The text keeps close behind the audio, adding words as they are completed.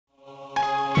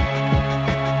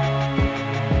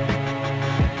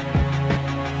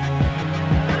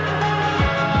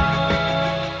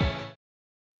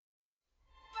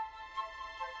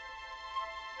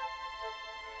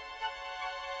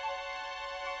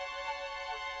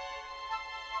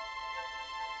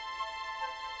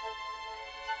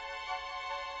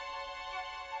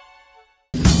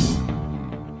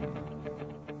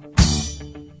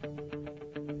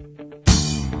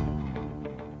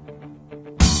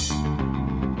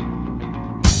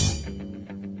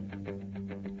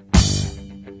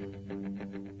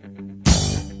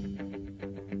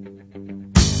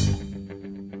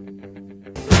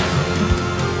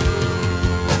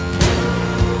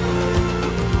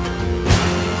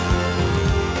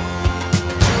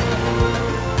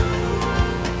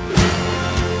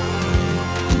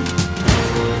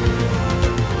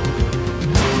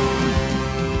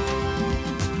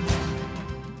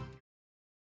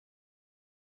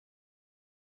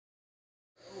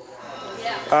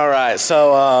Alright,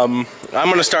 so I'm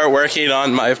going to start working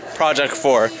on my project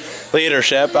for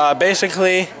leadership.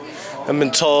 Basically, I've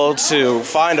been told to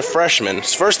find a freshman.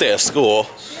 It's first day of school,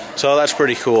 so that's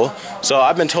pretty cool. So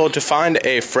I've been told to find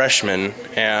a freshman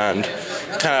and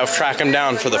kind of track him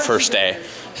down for the first day.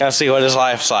 Kind of see what his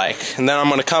life's like. And then I'm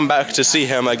going to come back to see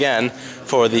him again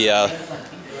for the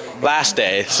last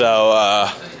day. So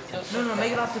No,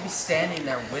 make it have to be standing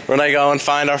there with we're gonna go and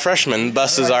find our freshmen.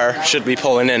 Buses should be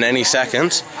pulling in any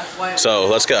second. So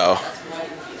let's go.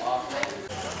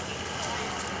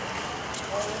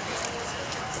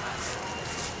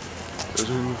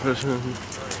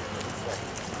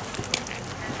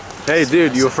 Hey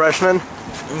dude, you a freshman?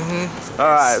 Mm-hmm.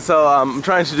 Alright, so I'm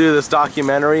trying to do this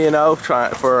documentary,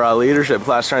 for a leadership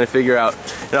class, trying to figure out,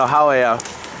 how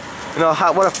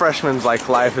what a freshman's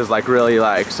life is really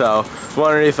like. So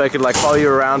wondering if I could follow you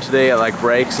around today at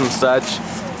breaks and such,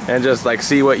 and just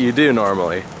see what you do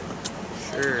normally.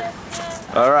 Sure.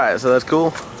 Alright, so that's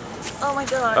cool. Oh my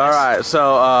god. Alright,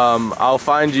 so I'll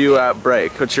find you at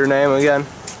break. What's your name again?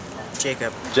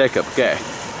 Jacob. Jacob, okay.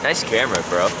 Nice camera,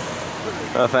 bro.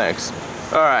 Oh, thanks.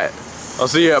 Alright, I'll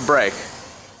see you at break.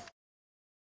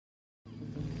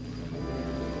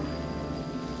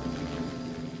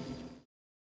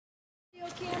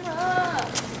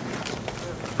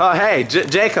 Oh, hey,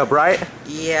 Jacob, right?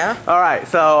 Yeah. Alright,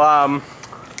 so I'm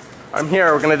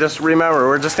here.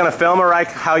 We're just gonna film it like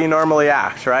how you normally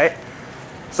act, right?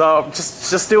 So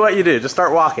just do what you do. Just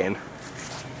start walking.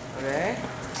 Okay.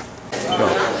 Go.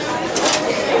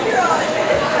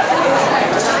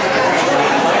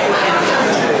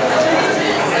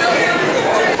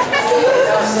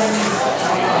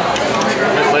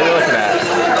 What are you looking at?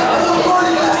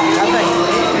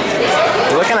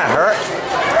 You looking at her?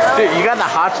 Dude, you got the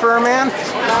hots for her, man?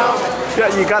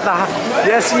 You got the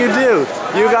yes, you do.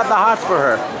 You got the hots for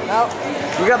her.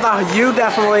 You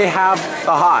definitely have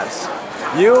the hots.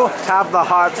 You have the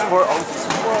hots for.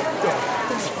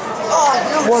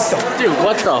 What the? Dude,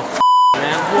 what the f,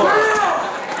 man? What?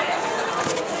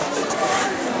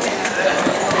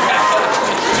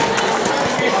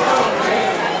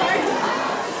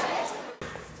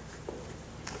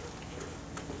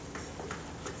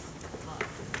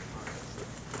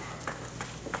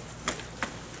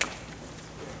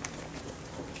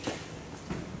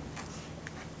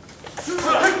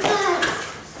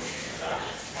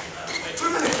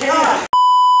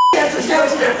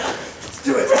 Let's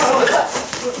do it.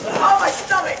 Oh, my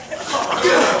stomach!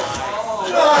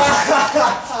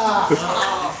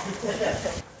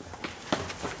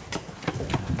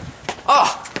 Oh!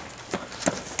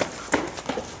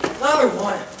 Another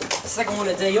one. Second one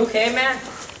today. You okay, man?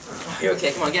 Oh, you're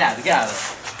okay. Come on, get out of there.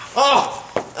 Oh!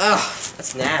 Ugh,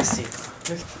 that's nasty.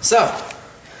 So,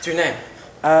 what's your name?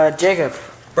 Jacob.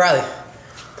 Bradley.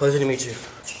 Pleasure to meet you.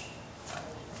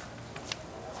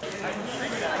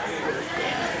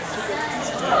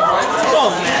 Oh,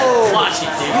 man. Watch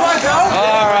it, dude. You want to go?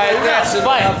 Alright, that's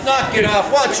enough. Knock it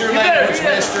off. Watch your language,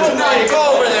 mister. No,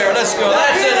 go over there. Let's go.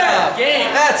 That's enough.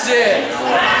 That's it.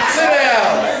 Sit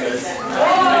down.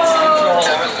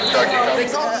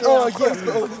 Oh, yeah.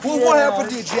 Well, what happened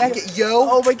to your jacket, yo?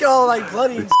 Oh my god,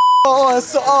 bloody. Oh, it's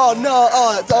so, oh no,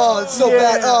 oh, it's so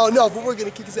bad. Oh no, but we're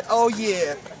gonna kick his ass. Oh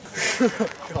yeah.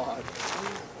 God.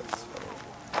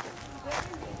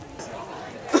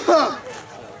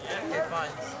 You're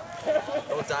fine.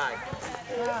 Don't die.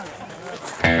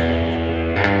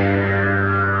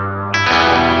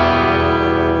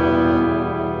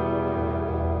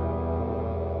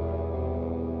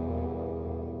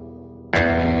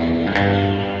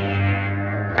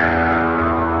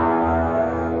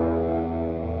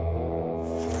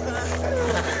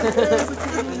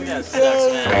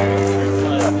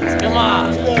 Come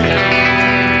on.